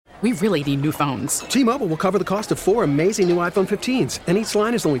We really need new phones. T-Mobile will cover the cost of 4 amazing new iPhone 15s, and each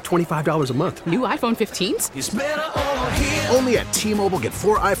line is only $25 a month. New iPhone 15s? It's better over here. Only at T-Mobile, get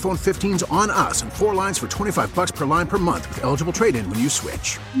 4 iPhone 15s on us and 4 lines for $25 per line per month with eligible trade-in when you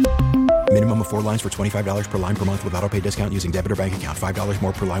switch. Minimum of 4 lines for $25 per line per month with autopay discount using debit or bank account. $5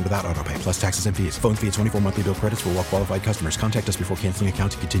 more per line without autopay, plus taxes and fees. Phone fee at 24 monthly bill credits for well-qualified customers. Contact us before canceling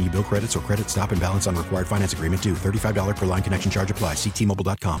account to continue bill credits or credit stop and balance on required finance agreement due. $35 per line connection charge applies. See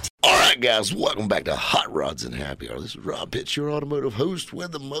T-Mobile.com. All right, guys, welcome back to Hot Rods and Happy Hour. This is Rob Pitts, your automotive host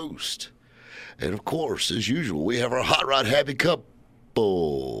with the most. And, of course, as usual, we have our Hot Rod Happy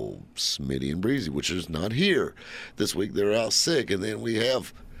couple, Smitty and Breezy, which is not here. This week they're out sick. And then we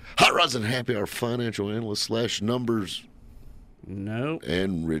have Hot Rods and Happy Hour financial analyst / numbers. No.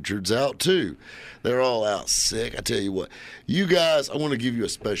 And Richard's out, too. They're all out sick. I tell you what, you guys, I want to give you a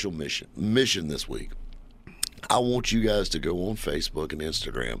special mission this week. I want you guys to go on Facebook and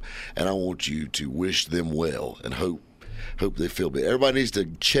Instagram, and I want you to wish them well and hope they feel better. Everybody needs to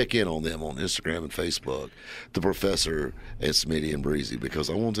check in on them on Instagram and Facebook, the Professor and Smitty and Breezy, because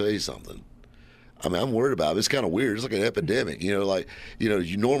I want to tell you something. I mean, I'm worried about it. It's kind of weird. It's like an epidemic. You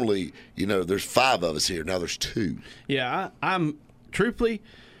normally, there's 5 of us here. Now there's 2. Yeah, I'm truthfully,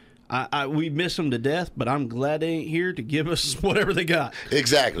 we miss them to death, but I'm glad they ain't here to give us whatever they got.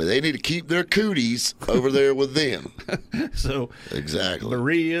 Exactly. They need to keep their cooties over there with them. So exactly.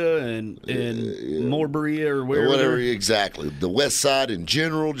 Berea and more Berea or whatever. Exactly. The West Side in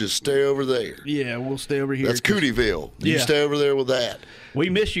general, just stay over there. Yeah, we'll stay over here. That's Cootieville. You stay over there with that.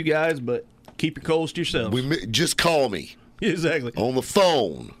 We miss you guys, but keep your coals to yourselves. Just call me. Exactly. On the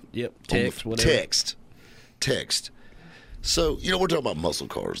phone. Yep. Text, whatever. Text. So, we're talking about muscle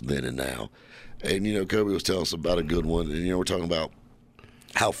cars then and now. And, Kobe was telling us about a good one. And, we're talking about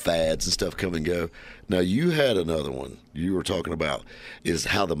how fads and stuff come and go. Now, you had another one you were talking about is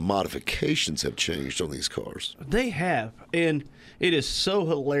how the modifications have changed on these cars. They have. And it is so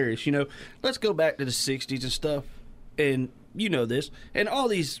hilarious. Let's go back to the 60s and stuff. And you know this. And all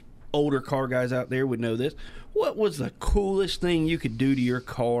these older car guys out there would know this. What was the coolest thing you could do to your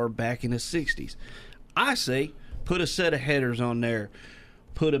car back in the 60s? I say put a set of headers on there.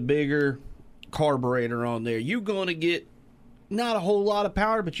 Put a bigger carburetor on there. You're going to get not a whole lot of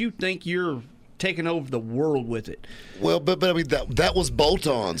power, but you think you're taking over the world with it. Well, but I mean, that was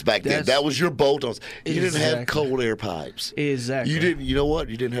bolt-ons back then. That was your bolt-ons. You didn't have cold air pipes. Exactly. You didn't. You know what?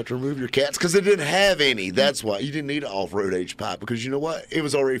 You didn't have to remove your cats because they didn't have any. That's why you didn't need an off-road H pipe because you know what? It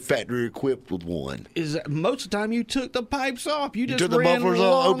was already factory equipped with one. Most of the time you took the pipes off. You just took the ran mufflers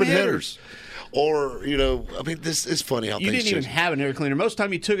off, open headers. Or, this is funny how you things didn't even have an air cleaner. Most of the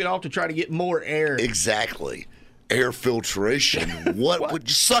time you took it off to try to get more air. Exactly. Air filtration. What would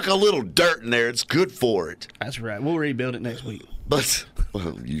you suck a little dirt in there? It's good for it. That's right. We'll rebuild it next week. But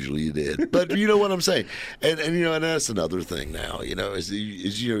usually you did. But you know what I'm saying. And and that's another thing now. Is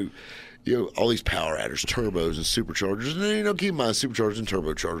all these power adders, turbos, and superchargers. And keep in mind, superchargers and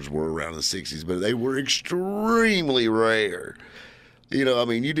turbochargers were around in the '60s, but they were extremely rare. You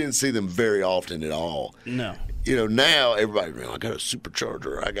didn't see them very often at all. No. Now everybody, I got a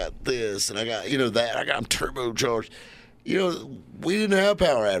supercharger, I got this, and I got, that, I got them turbocharged. We didn't have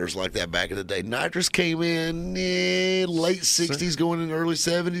power adders like that back in the day. Nitrous came in late 60s, going in the early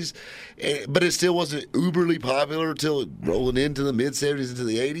 70s, but it still wasn't uberly popular until rolling into the mid 70s, into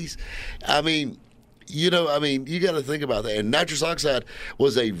the 80s. You got to think about that. And nitrous oxide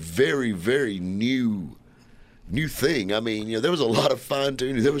was a very, very new thing. There was a lot of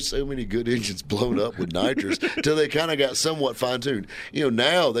fine-tuning. There were so many good engines blown up with nitrous till they kind of got somewhat fine-tuned.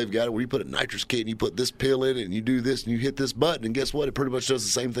 Now they've got it where you put a nitrous kit and you put this pill in it and you do this and you hit this button and guess what? It pretty much does the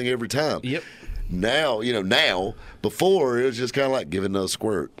same thing every time. Yep. Now, before it was just kind of like giving a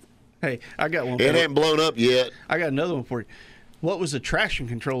squirt. Hey, I got one. It ain't blown up yet. I got another one for you. What was the traction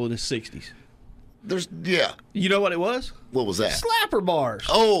control in the 60s? You know what it was? What was that? Slapper bars.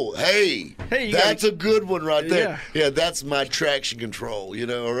 Oh, hey that's a good one right there. Yeah, that's my traction control.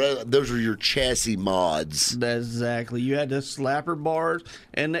 Or those are your chassis mods. Exactly. You had the slapper bars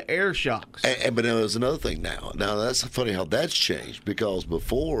and the air shocks. But there's another thing now. Now that's funny how that's changed because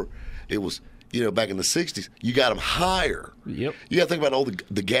before it was. Back in the 60s, you got them higher. Yep. You got to think about all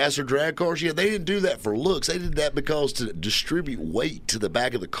the gas or drag cars. Yeah, they didn't do that for looks. They did that because to distribute weight to the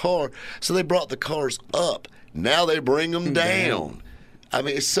back of the car. So they brought the cars up. Now they bring them down.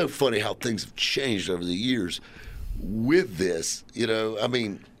 It's so funny how things have changed over the years with this. It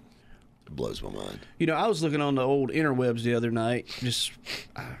blows my mind. I was looking on the old interwebs the other night.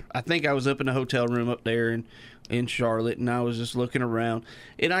 I think I was up in the hotel room up there in Charlotte, and I was just looking around,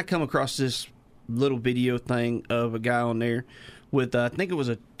 and I come across this little video thing of a guy on there with, I think it was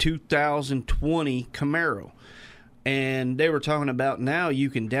a 2020 Camaro. And they were talking about now you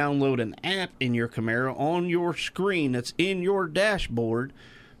can download an app in your Camaro on your screen that's in your dashboard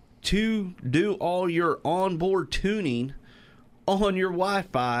to do all your onboard tuning on your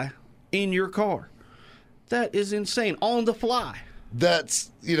Wi-Fi in your car. That is insane. On the fly.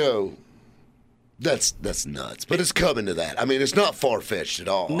 That's, that's nuts. But it's coming to that. I mean, it's not far-fetched at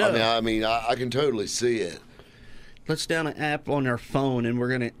all. No. I can totally see it. Let's down an app on our phone and we're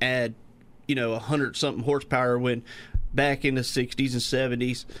going to add 100-something horsepower when back in the 60s and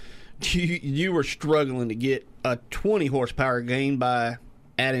 70s, you were struggling to get a 20 horsepower gain by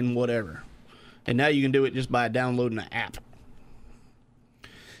adding whatever. And now you can do it just by downloading an app.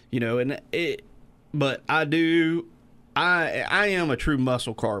 But I am a true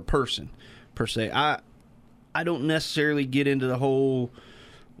muscle car person, per se. I don't necessarily get into the whole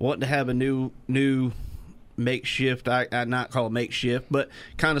wanting to have a new makeshift, I not call it makeshift, but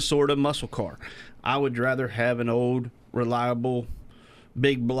kind of sort of muscle car. I would rather have an old, reliable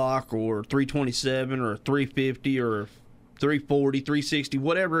big block or 327 or 350 or 340, 360,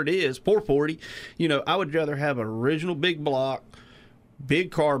 whatever it is, 440. I would rather have an original big block,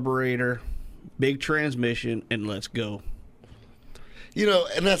 big carburetor, big transmission, and let's go.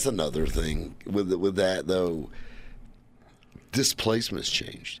 And that's another thing with that, though. Displacement's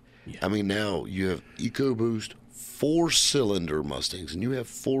changed. Yeah. I mean, now you have EcoBoost 4-cylinder Mustangs, and you have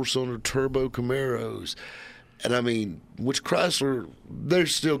 4-cylinder turbo Camaros. And, I mean, which Chrysler, they're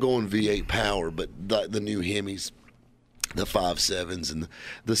still going V8 power, but the new Hemis, the 5.7s and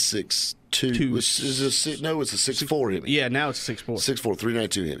the 6.2. It's a 6.4 Hemi. Yeah, now it's 6.4. 6.4,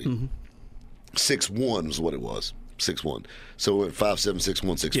 392 Hemi. Mm-hmm. 6.1 is what it was. 6.1. So it went 5.7,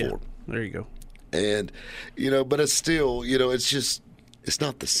 6.1, 6.4. Yeah, there you go. And, but it's still, it's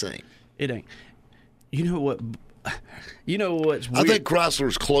not the same. It ain't. You know what's weird? I think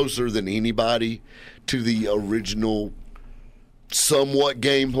Chrysler's closer than anybody to the original somewhat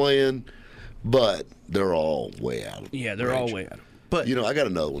game plan, but they're all way out of Yeah, they're all way out. But I got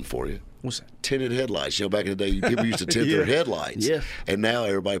another one for you. What's that? Tinted headlights. Back in the day, people used to tint their headlights. Yeah. And now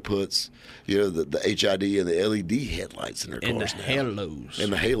everybody puts, the HID and the LED headlights in their cars now. Halos.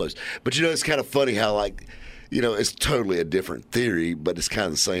 And the halos. But, it's kind of funny how, it's totally a different theory, but it's kind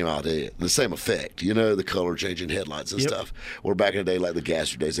of the same idea, the same effect, the color changing headlights and stuff. Or back in the day, like the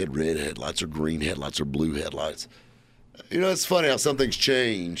Gaster days, they had red headlights or green headlights or blue headlights. It's funny how some things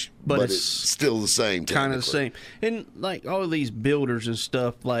change, but it's still the same. Kind of the same. And, all of these builders and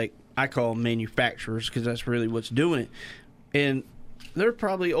stuff, I call them manufacturers because that's really what's doing it. And they're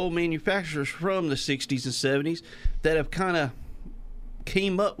probably old manufacturers from the 60s and 70s that have kind of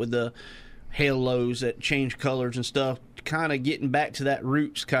came up with the halos that change colors and stuff, kind of getting back to that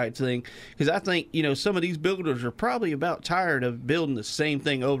roots kind of thing. Because I think, some of these builders are probably about tired of building the same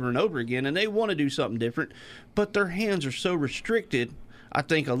thing over and over again, and they want to do something different, but their hands are so restricted, I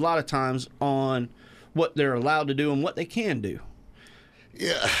think, a lot of times on what they're allowed to do and what they can do.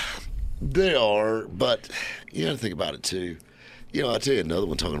 Yeah, they are, but you got to think about it, too. I'll tell you another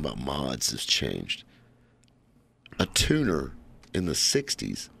one talking about mods has changed. A tuner in the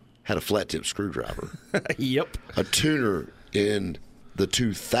 60s had a flat-tip screwdriver. Yep. A tuner in the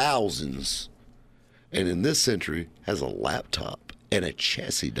 2000s and in this century has a laptop and a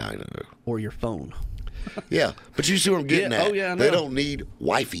chassis dyno. Or your phone. Yeah, but you see what I'm getting at. Oh, yeah, I know. They don't need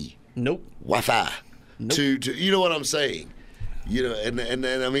Wi-Fi. Nope. Wi-Fi. Nope. To you know what I'm saying? And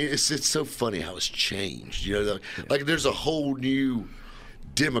I mean, it's so funny how it's changed. There's a whole new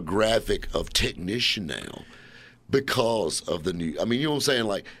demographic of technician now because of the new. I mean, you know what I'm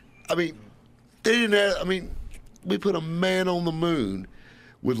saying? They didn't have. We put a man on the moon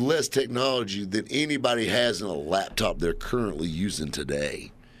with less technology than anybody has in a laptop they're currently using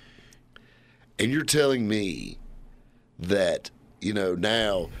today. And you're telling me that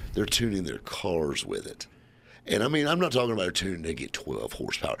now they're tuning their cars with it. And I'm not talking about a tuning to get 12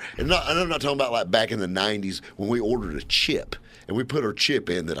 horsepower. And I'm not talking about back in the 90s when we ordered a chip and we put our chip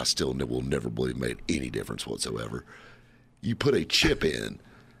in that I still will never believe made any difference whatsoever. You put a chip in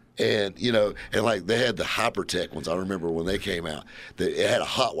and, and they had the Hypertech ones. I remember when they came out, it had a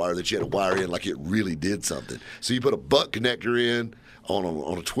hot wire that you had to wire in like it really did something. So you put a butt connector in on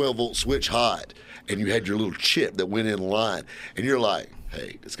a 12-volt switch hot and you had your little chip that went in line. And you're like,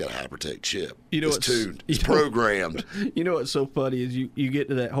 hey, it's got a Hypertech chip. It's tuned. It's programmed. You know what's so funny is you get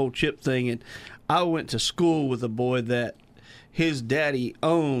to that whole chip thing, and I went to school with a boy that his daddy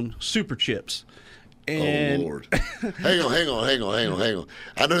owned Super Chips. And oh, Lord. Hang on. I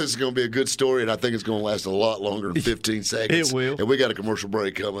know this is going to be a good story, and I think it's going to last a lot longer than 15 seconds. It will. And we got a commercial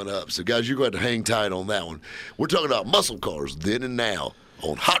break coming up. So, guys, you're going to hang tight on that one. We're talking about muscle cars then and now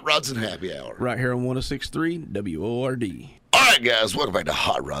on Hot Rods and Happy Hour. right here on 106.3 WORD. All right, guys, welcome back to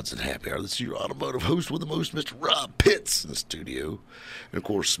Hot Rods and Happy Hour. This is your automotive host with the most, Mr. Rob Pitts, in the studio. And, of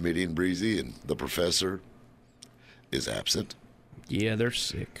course, Smitty and Breezy and the professor is absent. Yeah, they're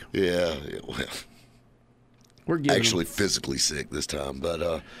sick. Yeah, well, We're giving actually physically sick this time. But,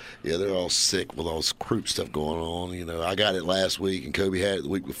 yeah, they're all sick with all this croup stuff going on. You know, I got it last week, and Kobe had it the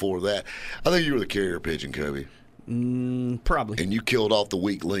week before that. I think you were the carrier pigeon, Kobe. Probably. And you killed off the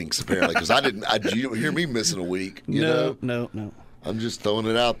weak links, apparently, because you don't hear me missing a week. You know? No. I'm just throwing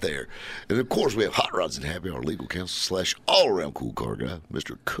it out there. And, of course, we have Hot Rods and Happy Hour legal counsel / all-around cool car guy,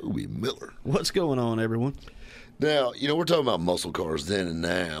 Mr. Kobe Miller. What's going on, everyone? Now, you know, we're talking about muscle cars then and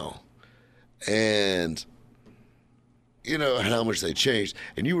now. And, you know, how much they changed.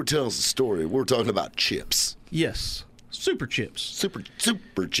 And you were telling us a story. We were talking about chips. Yes, Super Chips.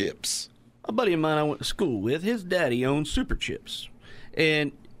 Super chips. A buddy of mine I went to school with, his daddy owned Super Chips.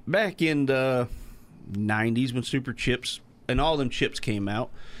 And back in the 90s when Super Chips and all them chips came out,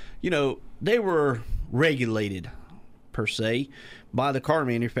 you know, they were regulated, per se, by the car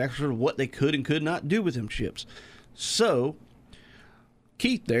manufacturer, what they could and could not do with them chips. So,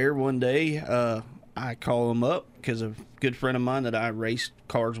 Keith there one day, I call him up because a good friend of mine that I raced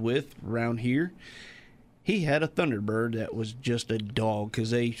cars with around here, he had a Thunderbird that was just a dog because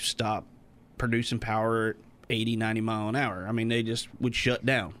they stopped producing power at 80, 90 mile an hour. I mean, they just would shut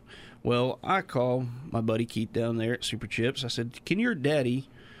down. Well, I call my buddy Keith down there at Super Chips. I said, can your daddy,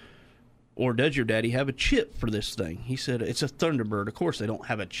 or does your daddy have a chip for this thing? He said, it's a Thunderbird. Of course they don't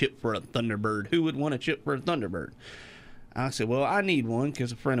have a chip for a Thunderbird. Who would want a chip for a Thunderbird? I said, well, I need one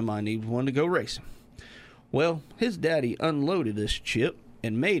because a friend of mine needs one to go racing. Well, his daddy unloaded this chip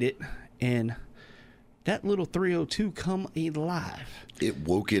and made it, and that little 302 come alive. It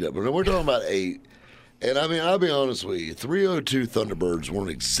woke it up. But we're talking about and I mean, I'll be honest with you, 302 Thunderbirds weren't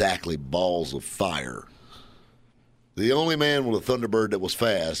exactly balls of fire. The only man with a Thunderbird that was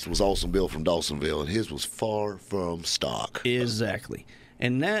fast was Awesome Bill from Dawsonville, and his was far from stock. Exactly.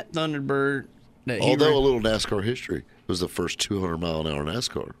 And that Thunderbird that Although a little NASCAR history, it was the first 200-mile-an-hour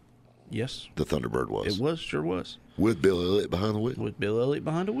NASCAR. Yes. The Thunderbird was. It was, sure was. With Bill Elliott behind the wheel. With Bill Elliott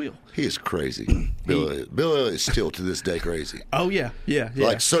behind the wheel. He is crazy. Bill Elliott is still to this day crazy. Oh, yeah.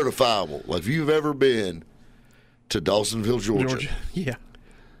 Like certifiable. Like if you've ever been to Dawsonville, Georgia. Yeah.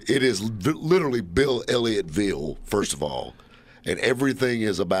 It is literally Bill Elliottville, first of all. And everything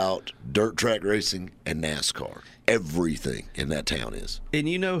is about dirt track racing and NASCAR. Everything in that town is. And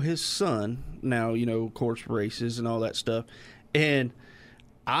you know his son, now, you know, course races and all that stuff. And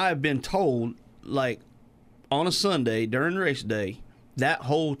I've been told, like, on a Sunday during race day, that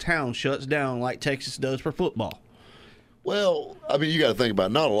whole town shuts down like Texas does for football. Well, I mean, you got to think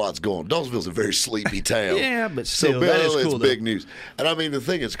about it. Not a lot's going on. Dawsonville's a very sleepy town. Yeah, but still, so Bill that is Elliott's cool, big news. And I mean, the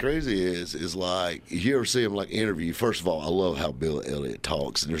thing that's crazy is like, you ever see him like interview. First of all, I love how Bill Elliott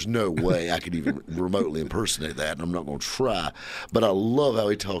talks, and there's no way I could even remotely impersonate that, and I'm not going to try. But I love how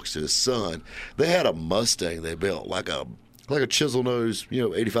he talks to his son. They had a Mustang they built, like a chisel nose,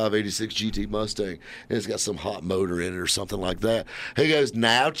 85, 86 GT Mustang, and it's got some hot motor in it or something like that. He goes,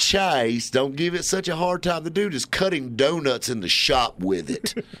 now, Chase, don't give it such a hard time. The dude is cutting donuts in the shop with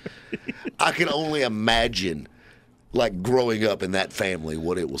it. I can only imagine, like, growing up in that family,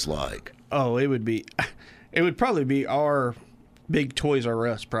 what it was like. Oh, it would probably be our big Toys R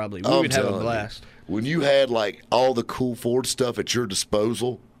Us, probably. We would have a blast. When you had, like, all the cool Ford stuff at your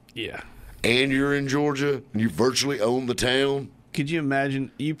disposal. Yeah. And you're in Georgia, and you virtually own the town. Could you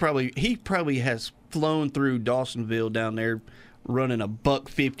imagine? He probably has flown through Dawsonville down there, running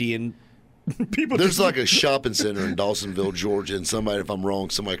 $150, and people. There's like a shopping center in Dawsonville, Georgia, and somebody, if I'm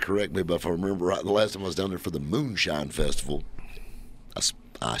wrong, somebody correct me. But if I remember right, the last time I was down there for the Moonshine Festival,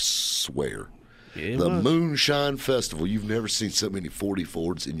 I swear, the Moonshine Festival. You've never seen so many 40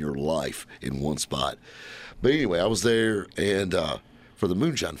 Fords in your life in one spot. But anyway, I was there, and for the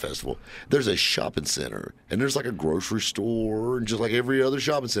Moonshine Festival, there's a shopping center, and there's like a grocery store, and just like every other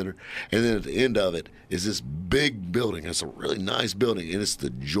shopping center. And then at the end of it is this big building. It's a really nice building, and it's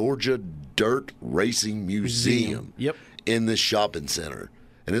the Georgia Dirt Racing Museum. Yep. In this shopping center.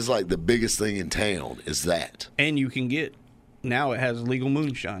 And it's like the biggest thing in town is that. And you can now it has legal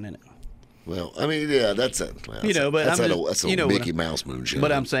moonshine in it. Well, I mean, yeah, that's a well, You know, but that's I'm a, just- that's a you know, Mickey Mouse moonshine.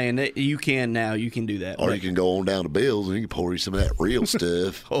 But I'm saying that you can do that. or But- you can go on down to Bill's and you can pour you some of that real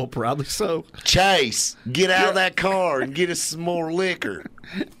stuff. Oh, probably so. Chase, get out of that car and get us some more liquor.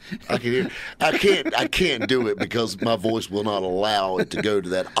 I can hear. I can't do it because my voice will not allow it to go to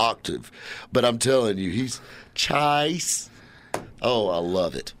that octave. But I'm telling you, he's Chase. Oh, I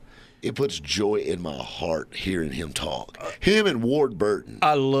love it. It puts joy in my heart hearing him talk. Him and Ward Burton.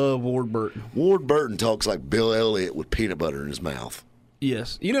 I love Ward Burton. Ward Burton talks like Bill Elliott with peanut butter in his mouth.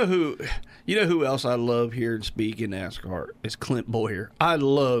 Yes. You know who else I love hearing speak in NASCAR? Is Clint Boyer. I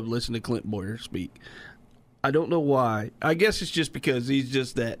love listening to Clint Boyer speak. I don't know why. I guess it's just because he's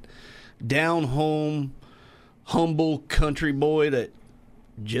just that down home, humble country boy that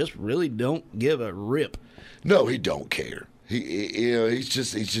just really don't give a rip. No, he don't care. He's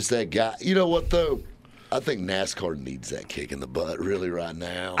just that guy. You know what though? I think NASCAR needs that kick in the butt really right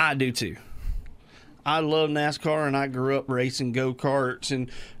now. I do too. I love NASCAR, and I grew up racing go-karts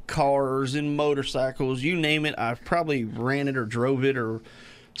and cars and motorcycles. You name it, I've probably ran it or drove it or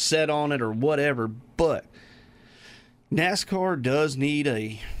sat on it or whatever. But NASCAR does need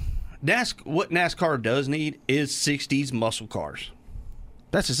what NASCAR does need is 60s muscle cars.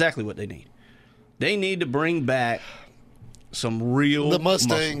 That's exactly what they need. They need to bring back some real The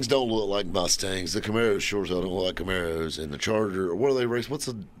Mustangs muscle. don't look like Mustangs. The Camaros sure don't look like Camaros. And the Charger, what do they race?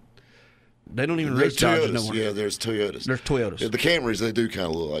 They don't even There's race Dodge no Toyotas. more. Yeah, there's Toyotas. There's Toyotas. Yeah, the Camrys, they do kind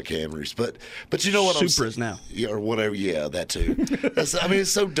of look like Camrys. But you know what Supras I'm saying? now. Yeah, or whatever. Yeah, that too. I mean,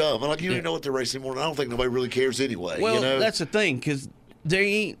 it's so dumb. Like, you don't even know what they're racing anymore. And I don't think nobody really cares anyway. Well, you know? that's the thing, because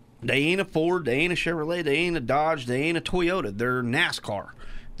they ain't a Ford, they ain't a Chevrolet, they ain't a Dodge, they ain't a Toyota. They're NASCAR.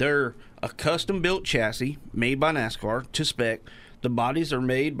 They're a custom-built chassis made by NASCAR to spec. The bodies are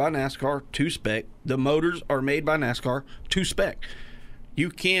made by NASCAR to spec. The motors are made by NASCAR to spec. You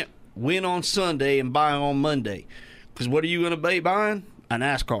can't win on Sunday and buy on Monday, because what are you going to be buying? A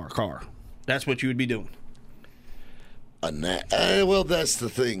NASCAR car. That's what you would be doing. Well, that's the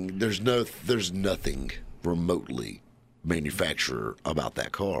thing. There's nothing remotely manufacturer about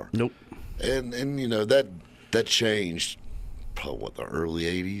that car. Nope. And you know that changed. Probably the early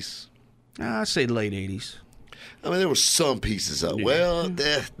 '80s. I say late 80s. I mean, there were some pieces of well,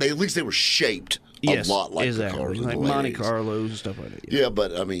 they at least they were shaped Yes, a lot like exactly. the cars in like the late Monte 80s. Carlos and stuff like that. Yeah,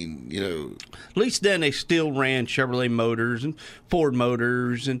 but I mean, you know, At least then they still ran Chevrolet motors and Ford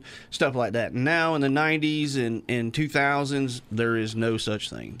motors and stuff like that. Now in the 90s and 2000s, there is no such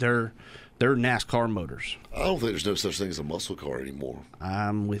thing. They're NASCAR motors. I don't think there's no such thing as a muscle car anymore.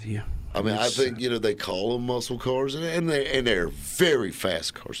 I'm with you. I mean, I think they call them muscle cars, and they're very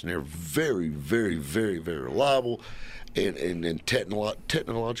fast cars, and they're very, very, very, very reliable, and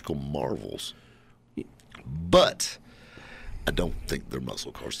technological marvels. But I don't think they're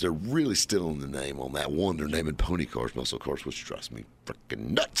muscle cars. They're really still in the name on that one. They're naming pony cars muscle cars, which drives me freaking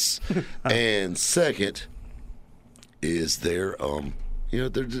nuts. And second is they're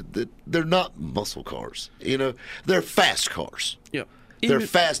not muscle cars. You know, they're fast cars. Yep. They're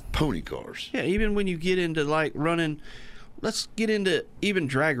fast pony cars. Yeah, even when you get into like running, let's get into even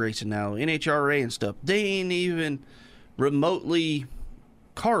drag racing now, NHRA and stuff. They ain't even remotely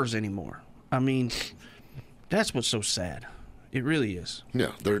cars anymore. I mean, that's what's so sad. It really is.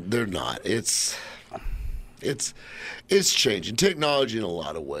 No, they're not. It's changing. Technology in a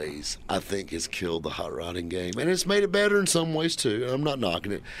lot of ways, I think, has killed the hot rodding game, and it's made it better in some ways too. I'm not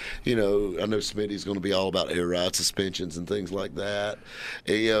knocking it. You know, I know Smitty's going to be all about air ride suspensions and things like that.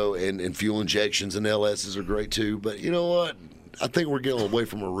 And, you know, and fuel injections and LSs are great too. But you know what? I think we're getting away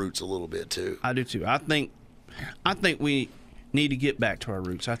from our roots a little bit too. I do too. I think we need to get back to our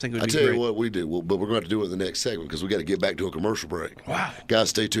roots. I think it would I be tell great. you what we do, but we're going to have to do it in the next segment because we got to get back to a commercial break. Wow. Guys,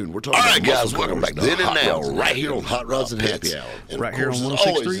 stay tuned. We're talking All right, about guys, muscle welcome cars, back the then and Hot now, Rods right here on Hot Rods and Happy Happy Hour. And Right of here course, on as 106.3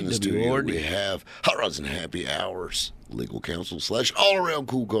 always in the studio, WORD. we have Hot Rods and Happy Hours legal counsel / all-around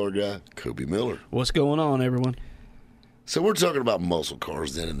cool car guy, Kobe Miller. What's going on, everyone? So we're talking about muscle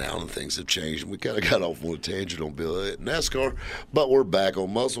cars then and now, and things have changed. And we kind of got off on a tangent on Bill Elliott and NASCAR, but we're back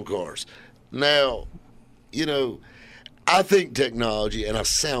on muscle cars. Now, you know, I think technology, and I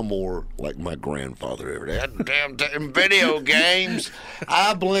sound more like my grandfather every day. Damn video games.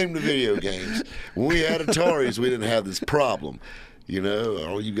 I blame the video games. When we had Ataris, we didn't have this problem. You know,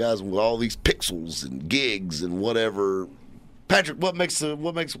 all you guys with all these pixels and gigs and whatever. Patrick, what's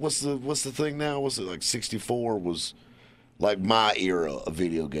the thing now? What's it like? 64 was like my era of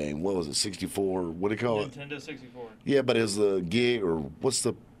video game. What was it? 64? What do you call it? Nintendo 64. Yeah, but is the gig or what's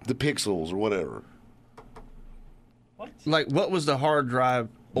the pixels or whatever? Like, what was the hard drive?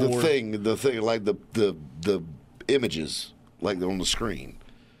 The thing, like the images, like on the screen,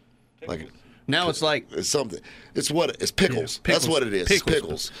 like Now it's like It's something. It's pickles. Yeah, That's what it is. It's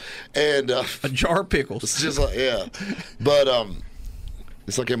pickles. And a jar of pickles. it's just like but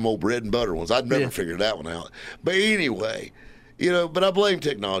it's like them old bread and butter ones. I'd never Yeah. figured that one out. But anyway, but I blame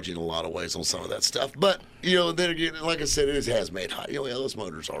technology in a lot of ways on some of that stuff. But then again, like I said, it has made hot. Those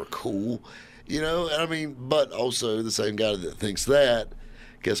motors are cool. I mean, but also the same guy that thinks that.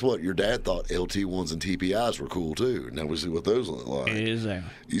 Guess what? Your dad thought LT1s and TPIs were cool too. Now we see what those look like. Exactly.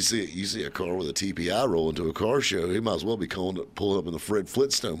 You see a car with a TPI roll into a car show, he might as well be pulling up in the Fred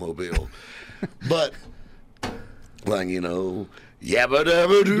Flintstone mobile. But like yabba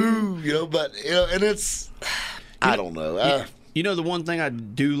dabba doo, but and it's I don't know. The one thing I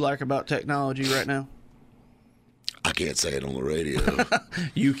do like about technology right now? I can't say it on the radio.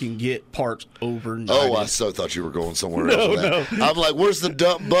 You can get parts overnight. Oh, I so thought you were going somewhere else with that. I'm like, where's the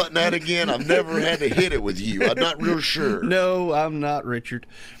dump button at again? I've never had to hit it with you. I'm not real sure. No, I'm not, Richard.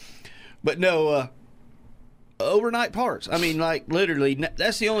 But no, overnight parts. I mean, like, literally,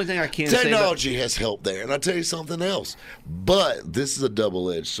 that's the only thing I can say. Technology has helped there. And I'll tell you something else. But this is a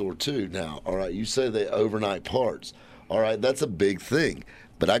double-edged sword, too. Now, all right, you say the overnight parts. All right, that's a big thing.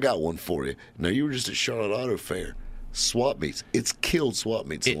 But I got one for you. Now, you were just at Charlotte Auto Fair. Swap meets. It's killed swap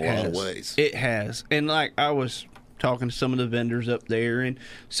meets in a lot of ways. It has. And like I was talking to some of the vendors up there and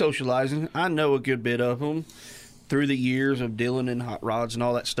socializing. I know a good bit of them through the years of dealing in hot rods and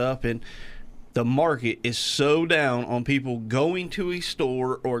all that stuff. And the market is so down on people going to a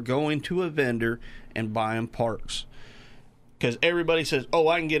store or going to a vendor and buying parts. Because everybody says, oh,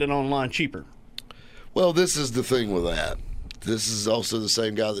 I can get it online cheaper. Well, this is the thing with that. This is also the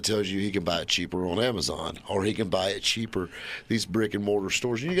same guy that tells you he can buy it cheaper on Amazon or he can buy it cheaper these brick and mortar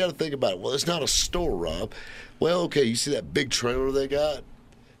stores. And you got to think about it. Well, it's not a store, Rob. Well, okay, you see that big trailer they got?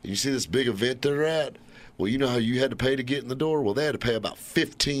 You see this big event they're at? Well, you know how you had to pay to get in the door? Well, they had to pay about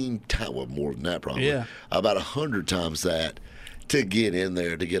 15 times, well, more than that probably. Yeah. About 100 times that to get in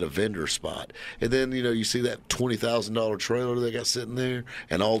there to get a vendor spot. And then, you see that $20,000 trailer they got sitting there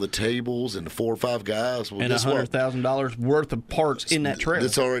and all the tables and the 4 or 5 guys. Well, and $100,000 worth of parts in that trailer.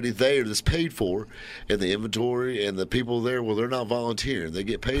 That's already there, that's paid for, and the inventory and the people there, well, they're not volunteering. They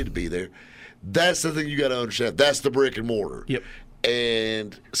get paid to be there. That's the thing you got to understand. That's the brick and mortar. Yep.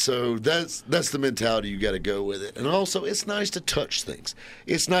 And so that's the mentality you got to go with it. And also, it's nice to touch things.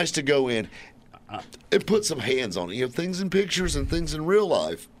 It's nice to go in and put some hands on it. Things in pictures and things in real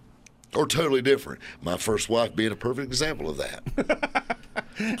life are totally different. My first wife being a perfect example of that.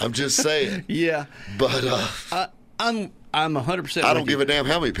 I'm just saying. Yeah. But I'm 100%. I don't give a damn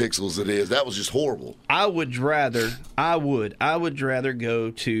how many pixels it is. That was just horrible. I would rather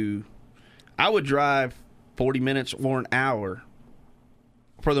drive 40 minutes or an hour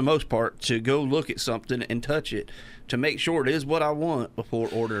for the most part to go look at something and touch it to make sure it is what I want before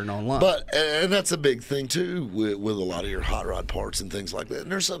ordering online. But and that's a big thing too with a lot of your hot rod parts and things like that.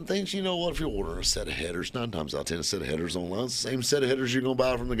 And there's some things, if you're ordering a set of headers, 9 times out of 10 a set of headers online, it's the same set of headers you're going to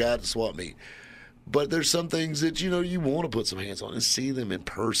buy from the guy at the swap meet. But there's some things that, you want to put some hands on and see them in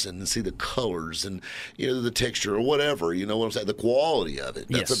person and see the colors and, the texture or whatever, you know what I'm saying? The quality of it.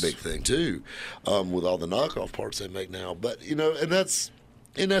 That's a big thing too, with all the knockoff parts they make now. But, and that's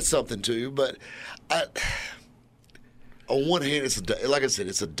something too. But on one hand, like I said,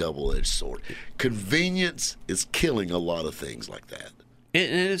 it's a double-edged sword. Convenience is killing a lot of things like that.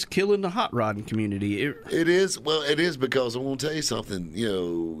 And it's killing the hot rodding community. It is. Well, it is because I'm going to tell you something.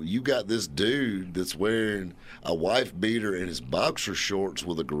 You got this dude that's wearing a wife beater and his boxer shorts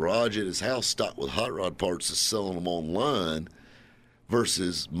with a garage at his house stocked with hot rod parts that's selling them online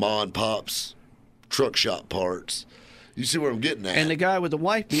versus Ma and Pop's truck shop parts. You see where I'm getting at? And the guy with the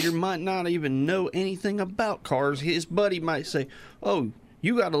wife beater might not even know anything about cars. His buddy might say, oh,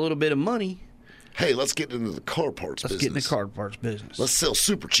 you got a little bit of money. Hey, let's get into the car parts business. Let's get in the car parts business. Let's sell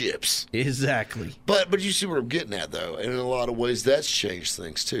super chips. Exactly. But you see what I'm getting at, though. And in a lot of ways, that's changed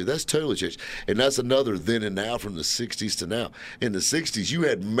things, too. That's totally changed. And that's another then and now from the 60s to now. In the 60s, you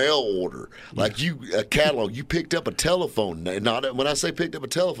had mail order. Like a catalog. You picked up a telephone. Not when I say picked up a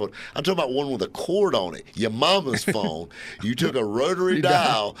telephone, I'm talking about one with a cord on it. Your mama's phone. You took a rotary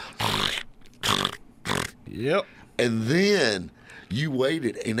dial. Yep. And then you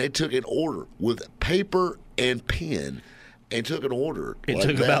waited, and they took an order with paper and pen, and took an order. It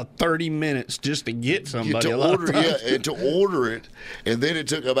took about 30 minutes just to get somebody. And to order it, and then it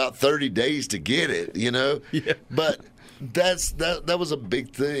took about 30 days to get it. Yeah. But that was a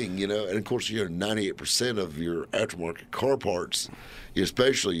big thing, And of course, 98% of your aftermarket car parts,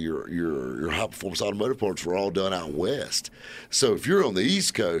 especially your high performance automotive parts, were all done out west. So if you're on the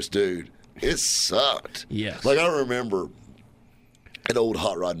East Coast, dude, it sucked. Yes. Like I remember An old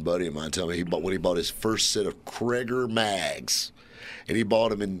hot rodding buddy of mine told me when he bought his first set of Krager mags, and he bought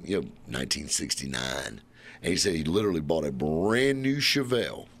them in 1969, and he said he literally bought a brand new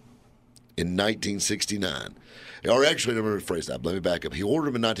Chevelle in 1969. Or actually, let me rephrase that. Let me back up. He ordered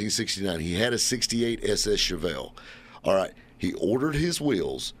them in 1969. He had a 68 SS Chevelle. All right. He ordered his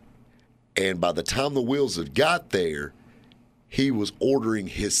wheels, and by the time the wheels had got there, he was ordering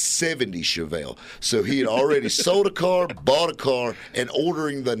his 70 Chevelle. So he had already sold a car, bought a car, and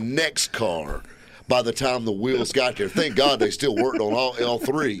ordering the next car by the time the wheels got there. Thank God they still worked on all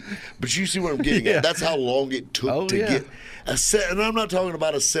three. But you see what I'm getting at? That's how long it took to get a set. And I'm not talking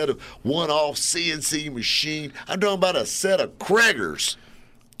about a set of one-off CNC machine. I'm talking about a set of Kragers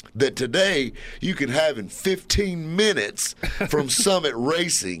that today you can have in 15 minutes from Summit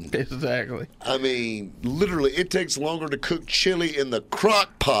Racing. Exactly. I mean, literally, it takes longer to cook chili in the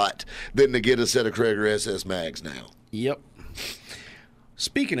crock pot than to get a set of Krager SS mags now. Yep.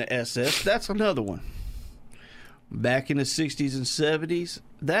 Speaking of SS, that's another one. Back in the 60s and 70s,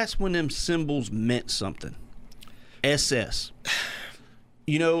 that's when them symbols meant something. SS.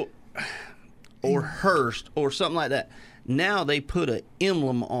 Or Hearst or something like that. Now they put an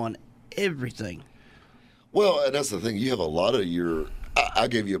emblem on everything. Well, and that's the thing. You have a lot of your... I'll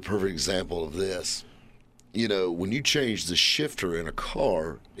give you a perfect example of this. When you change the shifter in a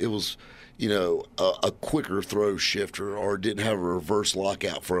car, it was... a quicker throw shifter, or didn't have a reverse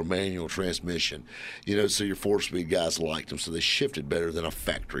lockout for a manual transmission. So your 4-speed guys liked them, so they shifted better than a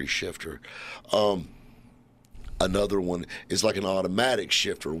factory shifter. Another one is like an automatic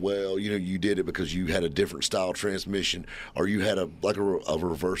shifter. Well, you did it because you had a different style transmission, or you had a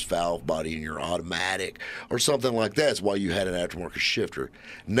reverse valve body in your automatic, or something like that. That's why you had an aftermarket shifter.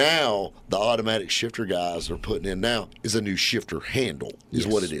 Now, the automatic shifter guys are putting in now is a new shifter handle, is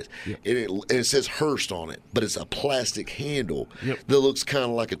what it is. Yep. And it says Hearst on it, but it's a plastic handle that looks kind of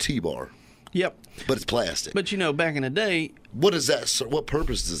like a T-bar. Yep. But it's plastic. But back in the day, what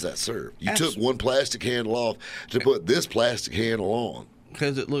purpose does that serve? You took one plastic handle off to put this plastic handle on.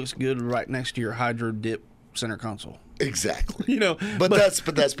 Because it looks good right next to your Hydro Dip center console. Exactly. But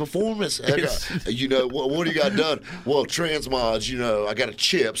that's performance. What do you got done? Well, transmods, I got a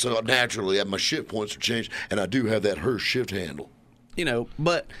chip, so naturally my shift points are changed, and I do have that Hearst shift handle.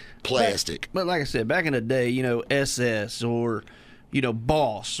 But plastic. But like I said, back in the day, SS or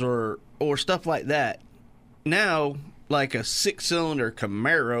Boss or stuff like that. Now, like a 6-cylinder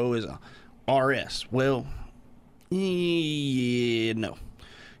Camaro is a RS. Well, no.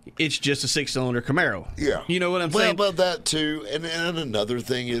 It's just a 6-cylinder Camaro. Yeah. You know what I'm saying? Well, about that too, and another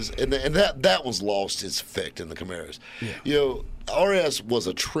thing is, and that was lost its effect in the Camaros. Yeah. RS was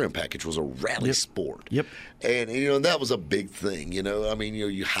a trim package, was a rally sport. Yep. And that was a big thing.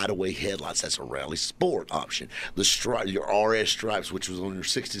 You hideaway headlights, that's a rally sport option. Your RS stripes, which was on your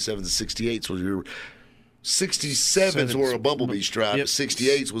 67s and 68s, was your 67s were a bumblebee stripe.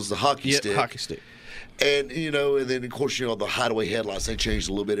 68s was the hockey stick. Hockey stick. And, and then, of course, the hideaway headlights, they changed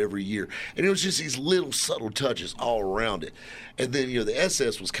a little bit every year. And it was just these little subtle touches all around it. And then, the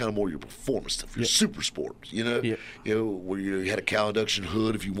SS was kind of more your performance stuff, your super sports, where you had a cow induction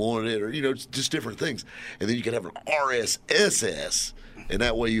hood if you wanted it, or, just different things. And then you could have an RS SS, and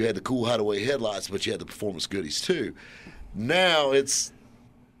that way you had the cool hideaway headlights, but you had the performance goodies too. Now it's...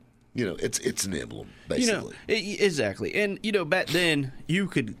 it's an emblem, basically. Exactly. And, back then,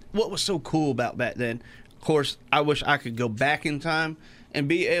 what was so cool about back then, of course, I wish I could go back in time and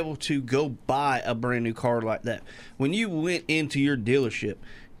be able to go buy a brand new car like that. When you went into your dealership,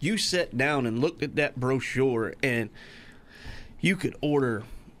 you sat down and looked at that brochure, and you could order,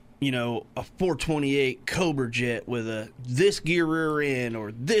 a 428 Cobra Jet with this gear rear end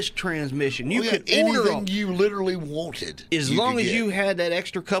or this transmission. You could order anything you literally wanted. As long as you had that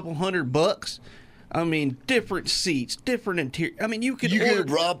extra couple $100. I mean, different seats, different interior. I mean, you could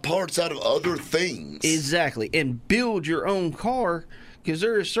rob parts out of other things. Exactly, and build your own car. Because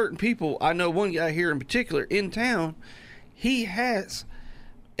there are certain people, I know one guy here in particular in town, he has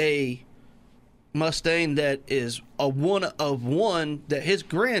a Mustang that is a one of one that his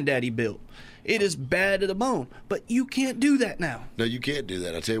granddaddy built. It is bad to the bone, but you can't do that now. No, you can't do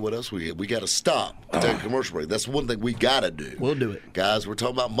that. I tell you what else we got to stop. Take a commercial break. That's one thing we got to do. We'll do it. Guys, we're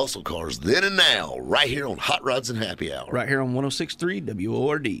talking about muscle cars then and now, right here on Hot Rods and Happy Hour. Right here on 106.3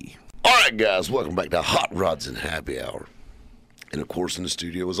 WORD. All right, guys, welcome back to Hot Rods and Happy Hour. And, of course, in the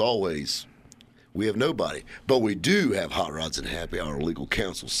studio, as always, we have nobody. But we do have Hot Rods and Happy Hour legal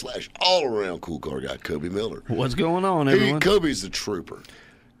counsel / all-around cool car guy, Kobe Miller. What's going on, everyone? Kobe's the trooper.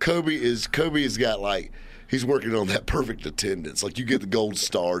 Kobe has got, he's working on that perfect attendance. Like, you get the gold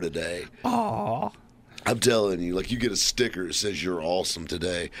star today. Aww. I'm telling you, like, you get a sticker that says you're awesome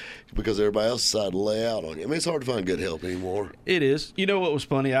today because everybody else decided to lay out on you. I mean, it's hard to find good help anymore. It is. You know what was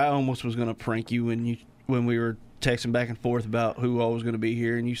funny? I almost was going to prank you when we were texting back and forth about who all was going to be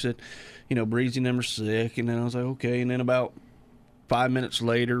here, and you said, Breezy and them are sick, and then I was like, okay. And then about 5 minutes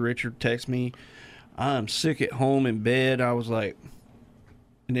later, Richard texted me, I'm sick at home in bed. I was like,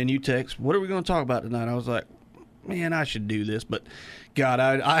 and then you text, what are we going to talk about tonight? I was like, man, I should do this, but God,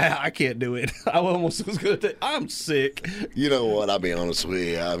 I can't do it. I almost was going to say, I'm sick. You know what? I'll be honest with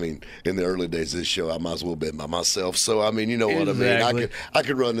you. I mean, in the early days of this show, I might as well have been by myself. So, I mean, you know what I mean? I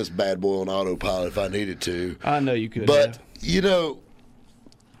could run this bad boy on autopilot if I needed to. I know you could. But,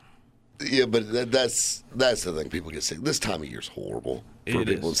 yeah, but that's the thing. People get sick. This time of year is horrible for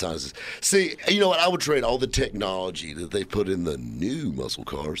people in sizes. See, you know what? I would trade all the technology that they put in the new muscle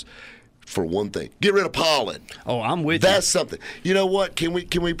cars for one thing. Get rid of pollen. Oh, I'm with you. That's something. You know what? Can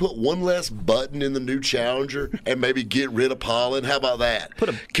we put one less button in the new Challenger and maybe get rid of pollen? How about that? Put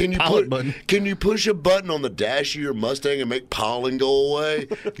a pollen button. Can you push a button on the dash of your Mustang and make pollen go away?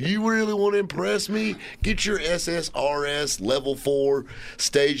 You really want to impress me? Get your SSRS Level 4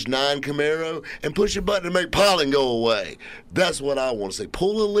 Stage 9 Camaro and push a button and make pollen go away. That's what I want to say.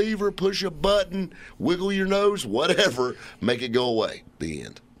 Pull a lever, push a button, wiggle your nose, whatever, make it go away. The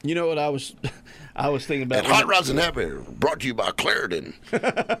end. You know what I was thinking about? And Hot Rods and Happy brought to you by Clarendon.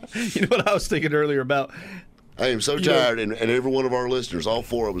 You know what I was thinking earlier about? I am so tired, and every one of our listeners, all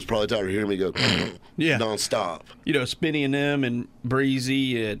four of us, probably tired of hearing me go nonstop. Spinny and them and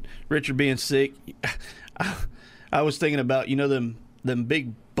Breezy and Richard being sick. I was thinking about, them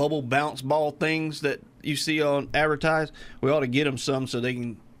big bubble bounce ball things that you see on advertised. We ought to get them some so they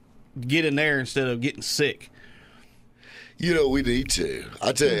can get in there instead of getting sick. We need to.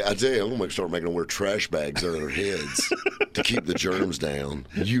 I tell you, I'm going to start making them wear trash bags over their heads to keep the germs down.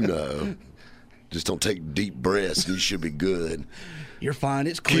 Just don't take deep breaths and you should be good. You're fine.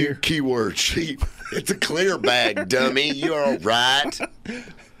 It's clear. Keyword cheap. It's a clear bag, dummy. You're all right.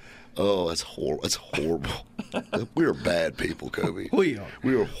 Oh, that's horrible. That's horrible. We are bad people, Kobe. We are.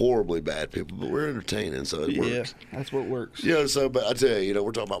 We are horribly bad people, but we're entertaining, so it works. Yeah, that's what works. But I tell you,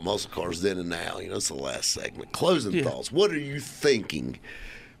 we're talking about muscle cars then and now. It's the last segment. Closing thoughts. What are you thinking?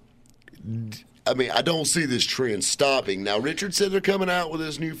 I mean, I don't see this trend stopping. Now, Richard said they're coming out with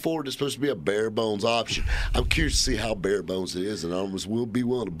this new Ford that's supposed to be a bare bones option. I'm curious to see how bare bones it is, and I almost will be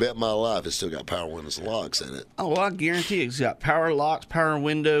willing to bet my life it's still got power windows and locks in it. Oh, well, I guarantee it's got power locks, power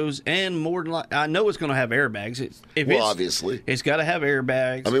windows, and more than I know it's going to have airbags. Obviously. It's got to have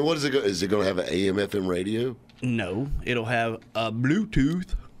airbags. I mean, what is it? Is it going to have an AM, FM radio? No, it'll have a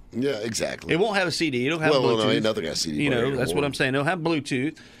Bluetooth. Yeah, exactly. It won't have a CD. It'll have Bluetooth. Well, ain't nothing got CD. That's what I'm saying. It'll have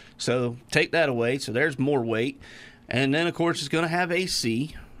Bluetooth. So take that away. So there's more weight. And then, of course, it's going to have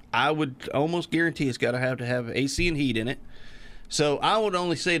AC. I would almost guarantee it's got to have AC and heat in it. So I would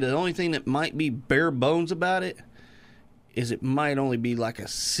only say the only thing that might be bare bones about it is it might only be like a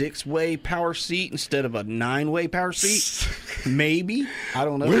 6-way power seat instead of a 9-way power seat. Maybe. I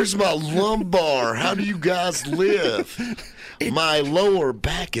don't know. Where's my lumbar? How do you guys live? My lower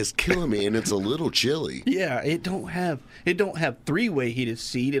back is killing me, and it's a little chilly. Yeah, it don't have 3-way heated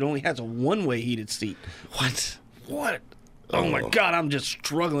seat. It only has a 1-way heated seat. What? Oh my God, I'm just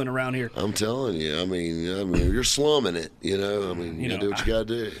struggling around here. I'm telling you. I mean, you're slumming it. You gotta do what you gotta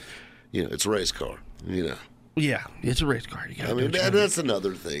do. It's a race car. Yeah, it's a race car. That's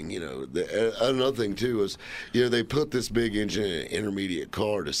another thing. Another thing too is, they put this big engine in an intermediate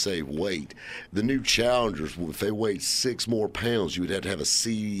car to save weight. The new Challengers, if they weighed 6 more pounds, you would have to have a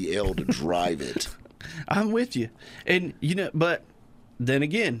CDL to drive it. I'm with you, and but then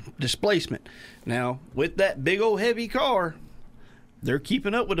again, displacement. Now with that big old heavy car, they're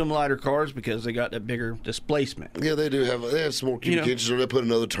keeping up with them lighter cars because they got that bigger displacement. Yeah, they do have. They have some more cubic inches, or they put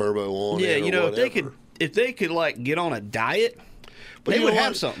another turbo on. Yeah, whatever. if they could like get on a diet, they would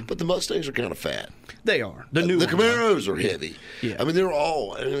have something. But the Mustangs are kind of fat. They are. The Camaros are heavy. Yeah. I mean, they're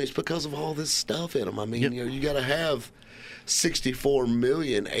all. It's because of all this stuff in them. I mean, you got to have 64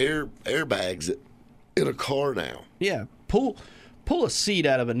 million airbags in a car now. Yeah. Pull a seat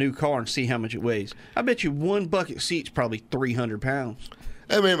out of a new car and see how much it weighs. I bet you one bucket seat's probably 300 pounds.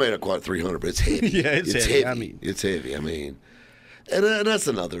 I mean, it may not quite 300, but it's heavy. Yeah, it's heavy. It's heavy. And that's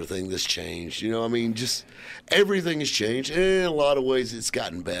another thing that's changed. Just everything has changed. And in a lot of ways, it's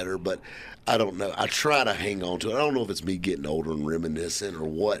gotten better. But I don't know. I try to hang on to it. I don't know if it's me getting older and reminiscent or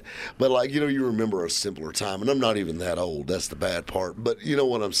what. But, you remember a simpler time. And I'm not even that old. That's the bad part. But you know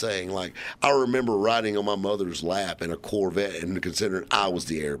what I'm saying? I remember riding on my mother's lap in a Corvette and considering I was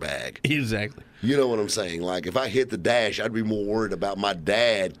the airbag. Exactly. You know what I'm saying? Like, if I hit the dash, I'd be more worried about my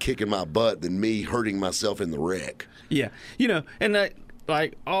dad kicking my butt than me hurting myself in the wreck. Yeah. And that,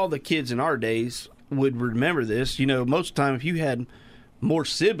 like, all the kids in our days would remember this. Most of the time, if you had more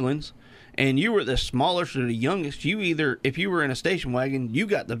siblings and you were the smallest or the youngest, if you were in a station wagon, you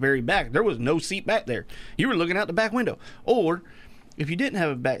got the very back. There was no seat back there. You were looking out the back window. Or if you didn't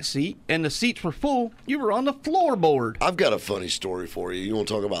have a back seat and the seats were full, you were on the floorboard. I've got a funny story for you. You want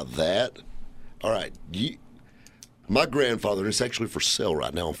to talk about that? All right. My grandfather, and it's actually for sale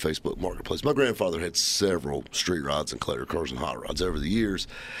right now on Facebook Marketplace. My grandfather had several street rods and collector cars and hot rods over the years.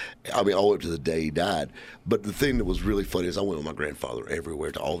 I mean, all the way up to the day he died. But the thing that was really funny is I went with my grandfather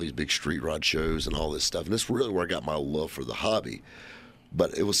everywhere to all these big street rod shows and all this stuff. And this is really where I got my love for the hobby.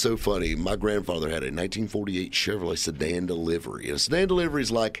 But it was so funny. My grandfather had a 1948 Chevrolet sedan delivery. And a sedan delivery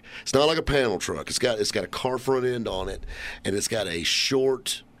is like, it's not like a panel truck. It's got a car front end on it, and it's got a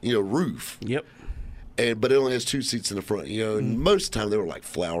short, roof. Yep. But it only has two seats in the front, and most of the time they were like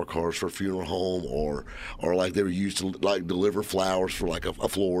flower cars for a funeral home or like they were used to like deliver flowers for like a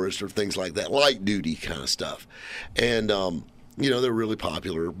florist or things like that, light duty kind of stuff. And, they're really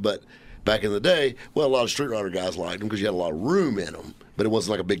popular. But back in the day, well, a lot of street rider guys liked them because you had a lot of room in them, but it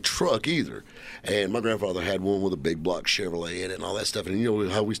wasn't like a big truck either. And my grandfather had one with a big block Chevrolet in it and all that stuff. And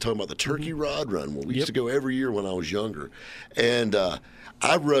how we was talking about the turkey rod run? Well, we used to go every year when I was younger. And,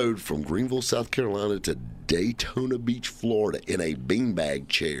 I rode from Greenville, South Carolina to Daytona Beach, Florida in a beanbag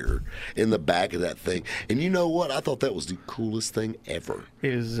chair in the back of that thing. And you know what? I thought that was the coolest thing ever.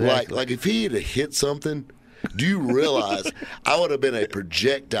 Exactly. Like if he had hit something, do you realize I would have been a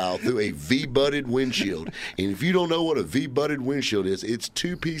projectile through a V-butted windshield? And if you don't know what a V-butted windshield is, it's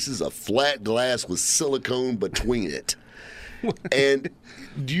two pieces of flat glass with silicone between it. And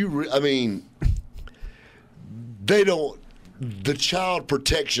they don't. The child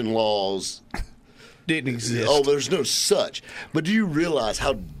protection laws didn't exist. Oh, there's no such. But do you realize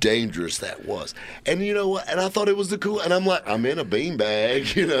how dangerous that was? And you know what? And I thought it was the cool. And I'm like, I'm in a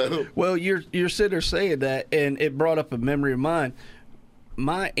beanbag, Well, you're sitting there saying that, and it brought up a memory of mine.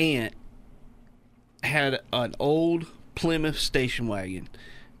 My aunt had an old Plymouth station wagon,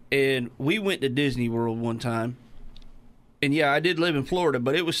 and we went to Disney World one time. And yeah, I did live in Florida,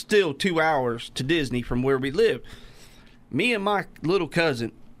 but it was still 2 hours to Disney from where we lived. Me and my little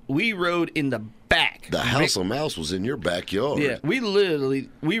cousin, we rode in the back. The House of Mouse was in your backyard. Yeah, we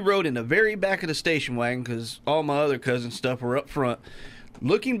rode in the very back of the station wagon because all my other cousin stuff were up front.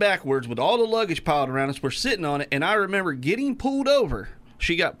 Looking backwards with all the luggage piled around us, we're sitting on it, and I remember getting pulled over.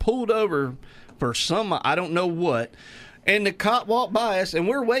 She got pulled over for some, I don't know what, and the cop walked by us, and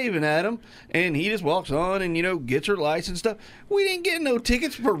we're waving at him, and he just walks on and, gets her license and stuff. We didn't get no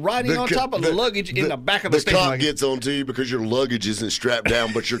tickets for riding on top of the luggage in the back of the station wagon. The cop gets on to you because your luggage isn't strapped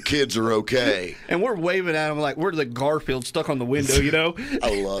down, but your kids are okay. And we're waving at him like we're the Garfield stuck on the window,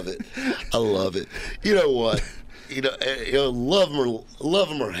 I love it. I love it. You know what? Love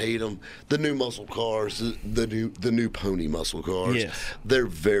them or hate them. The new muscle cars, the new pony muscle cars, yes. They're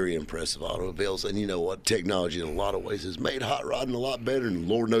very impressive automobiles. And you know what? Technology in a lot of ways has made hot rodding a lot better, and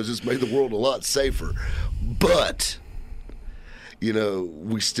Lord knows it's made the world a lot safer. But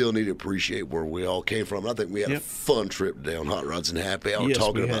we still need to appreciate where we all came from. I think we had a fun trip down Hot Rods and Happy Hour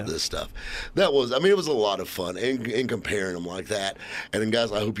talking about this stuff. It was a lot of fun in comparing them like that. And then,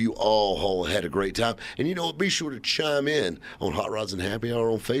 guys, I hope you all had a great time. And be sure to chime in on Hot Rods and Happy Hour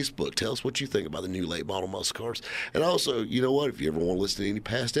on Facebook. Tell us what you think about the new late model muscle cars. And also, you know what? If you ever want to listen to any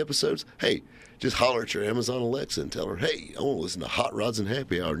past episodes, hey, just holler at your Amazon Alexa and tell her, hey, I want to listen to Hot Rods and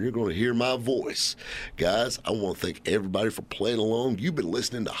Happy Hour, and you're going to hear my voice. Guys, I want to thank everybody for playing along. You've been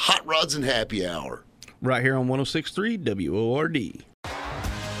listening to Hot Rods and Happy Hour. Right here on 106.3 WORD.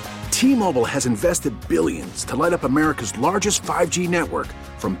 T-Mobile has invested billions to light up America's largest 5G network,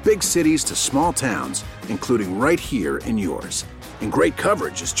 from big cities to small towns, including right here in yours. And great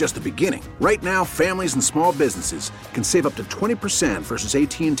coverage is just the beginning. Right now, families and small businesses can save up to 20% versus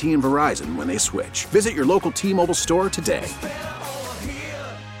AT&T and Verizon when they switch. Visit your local T-Mobile store today.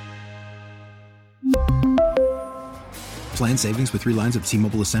 Plan savings with 3 lines of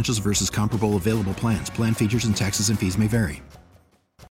T-Mobile Essentials versus comparable available plans. Plan features and taxes and fees may vary.